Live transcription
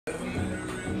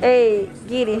Hey,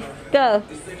 get it. Go.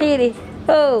 Hit it.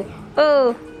 Oh,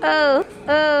 oh, oh,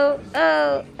 oh,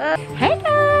 oh, oh. Hey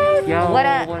guys. Yo, what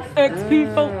up?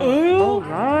 XP4.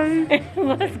 Alright.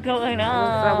 What's going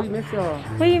on? What's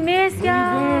up? We miss y'all. We miss Where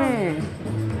y'all. you been?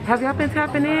 Have y'all been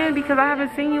tapping in? Because I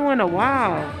haven't seen you in a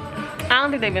while. I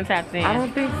don't think they've been tapped in. I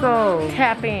don't think so.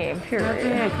 Tap in, period.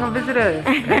 Tap in. Come visit us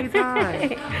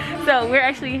anytime. So we're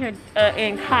actually here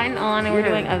in Cotton On, and we're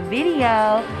doing a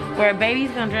video where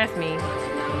baby's gonna dress me.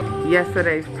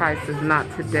 Yesterday's price is not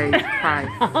today's price.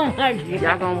 Oh my god.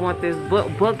 Y'all gonna want this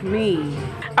book me.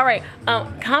 All right,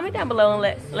 comment down below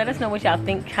and let us know what y'all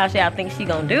think, how y'all think she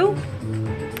gonna do.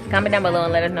 Comment down below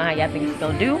and let us know how y'all think she's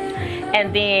gonna do.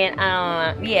 And then,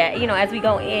 yeah, you know, as we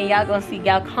go in, y'all gonna see,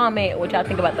 y'all comment what y'all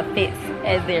think about the fits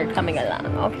as they're coming along,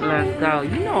 okay? Let's go.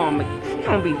 You know she's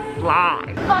gonna be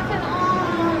fly. Cotton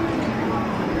On.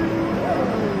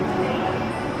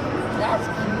 That's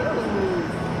cute.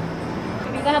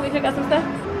 You gonna help me pick out some stuff?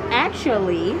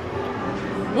 Actually,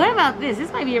 what about this?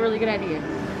 This might be a really good idea.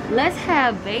 Let's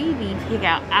have baby pick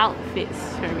out outfits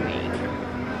for me.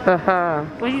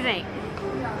 What do you think?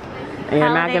 And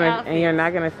you're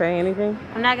not gonna say anything?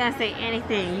 I'm not gonna say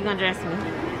anything. You gonna dress me?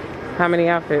 How many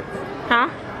outfits? Huh?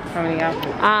 How many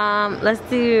outfits? Let's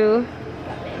do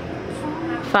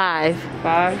 5.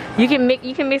 5? You can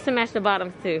mix and match the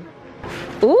bottoms too.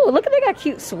 Ooh, look at, they got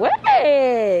cute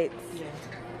sweats.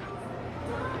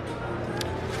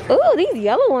 Ooh, these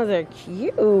yellow ones are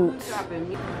cute.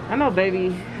 I know,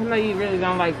 baby. I know you really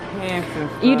don't like pants and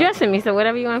stuff. You dressing me, so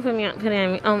whatever you want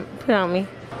to put on me.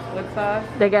 What size?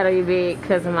 They gotta be big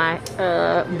because of my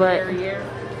butt.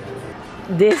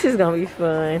 This is gonna be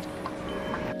fun.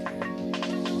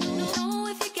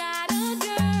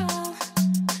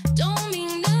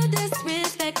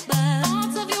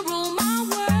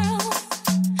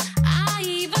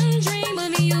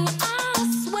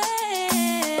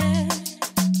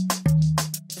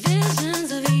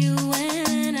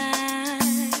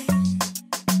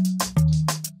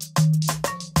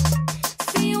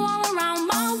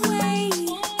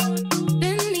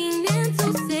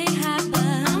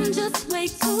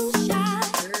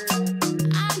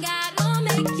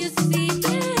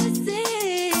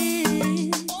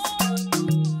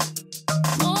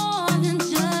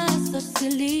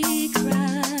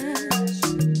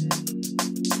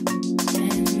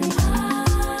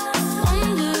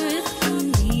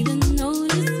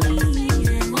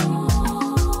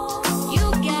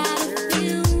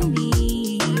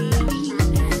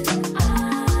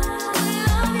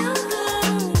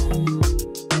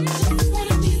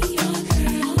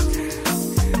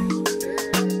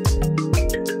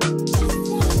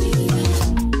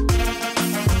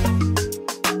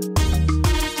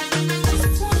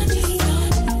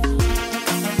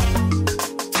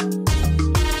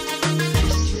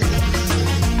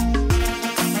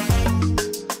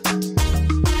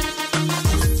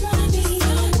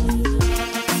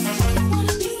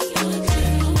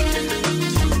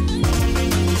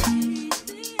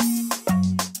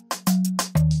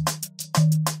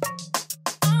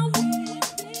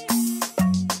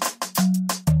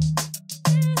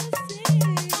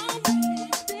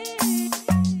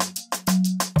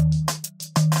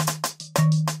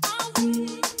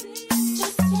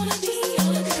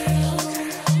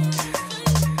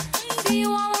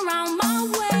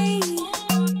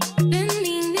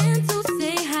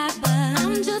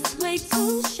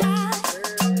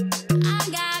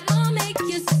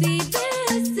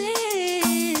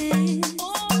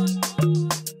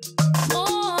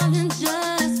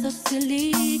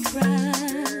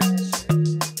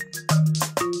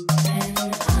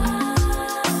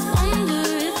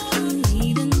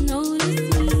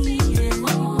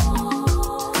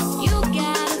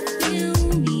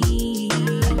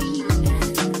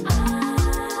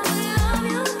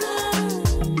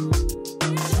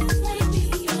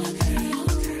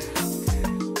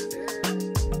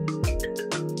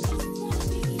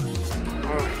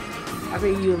 I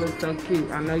think you look so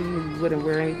cute. I know you wouldn't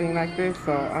wear anything like this,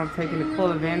 so I'm taking the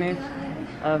full advantage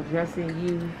of dressing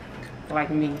you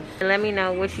like me. Let me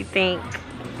know what you think.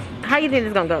 How you think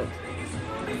it's gonna go?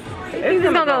 It's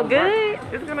gonna go good? Great.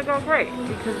 It's gonna go great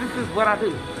because this is what I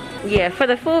do. Yeah, for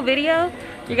the full video,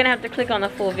 you're gonna have to click on the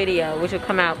full video, which will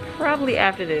come out probably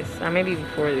after this, or maybe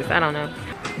before this. I don't know.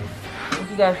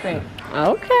 What you guys think?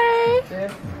 Okay.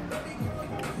 This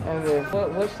and this.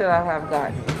 What should I have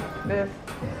got? This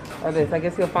or this? I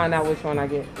guess you'll find out which one I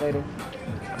get later.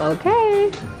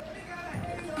 Okay.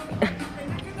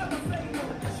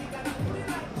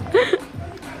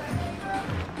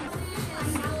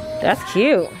 That's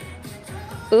cute.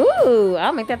 Ooh,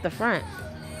 I'll make that the front.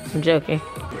 I'm joking.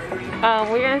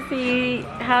 We're gonna see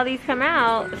how these come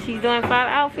out. She's doing 5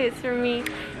 outfits for me.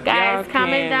 Guys,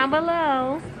 comment down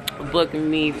below. Book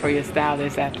me for your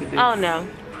stylist after this. Oh no.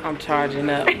 I'm charging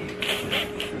up.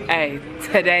 Hey,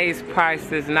 today's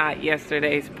price is not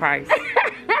yesterday's price.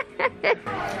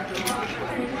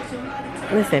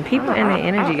 Listen, people and their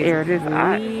energy is weird.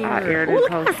 I air this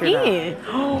whole shit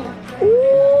out.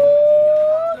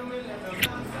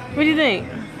 What do you think?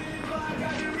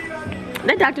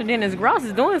 That Dr. Dennis Gross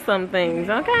is doing some things,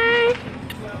 okay?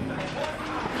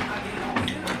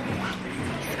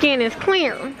 Skin is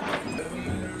clear.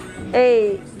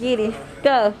 Hey, get it,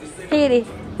 go, hit it,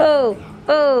 oh,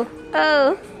 oh,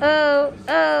 oh, oh,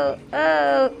 oh,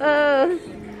 oh, oh.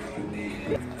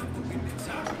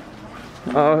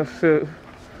 Oh shit.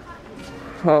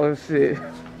 Oh shit.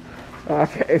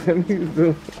 Okay, let me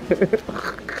zoom.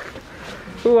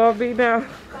 Who I'll be now?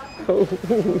 Oh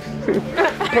shoot.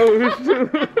 Oh shoot.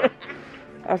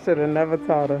 I should have never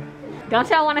taught her. Don't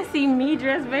y'all want to see me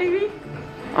dress, baby?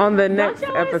 On the next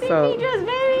Don't y'all episode. See me dress,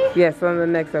 baby? Yes, on the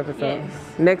next episode.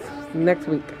 Yes. Next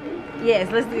week.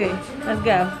 Yes, let's do it. Let's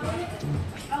go.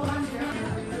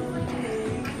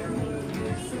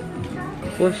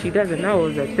 What she doesn't know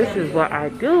is that this is what I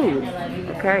do.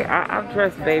 Okay, I've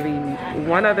dressed baby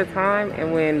one other time,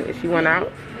 and when she went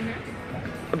out,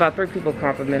 about 3 people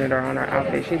complimented her on her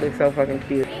outfit. She looks so fucking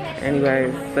cute.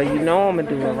 Anyways, so you know I'm gonna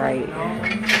do it right.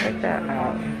 Check that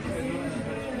out.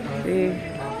 See?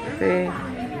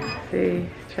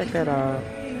 Check that out.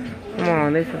 Come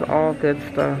on, this is all good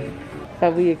stuff.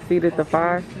 Have we exceeded the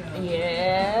 5?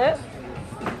 Yeah.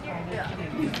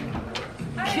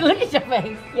 Look at your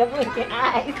face. Your blinking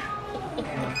eyes.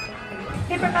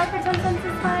 Paper bag for 10 cents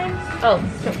is fine.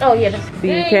 Oh yeah. See,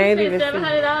 you can't even see.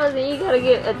 $700 and you gotta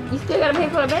get. You still gotta pay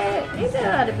for a bag. Ain't that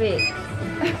about a bitch?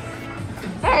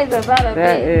 That is about a bitch.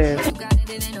 That is.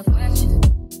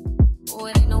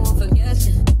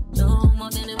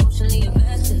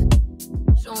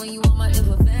 Showing you all my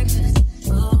imperfections.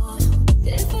 Oh,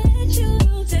 if I let you,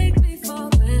 don't take me for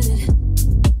granted.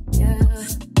 Yeah.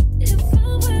 If I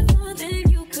were more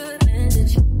than you could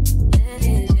manage.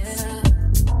 Yeah.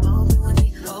 Oh, be with me.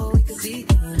 Oh, we could be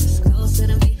honest. Closer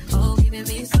to me. Oh, giving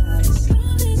me solace.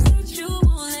 Promise that you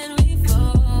won't let me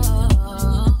fall.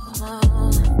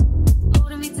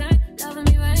 Holding me tight, loving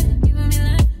me right, giving me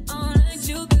life. All like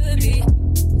you could be.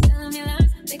 Telling me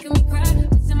lies, making me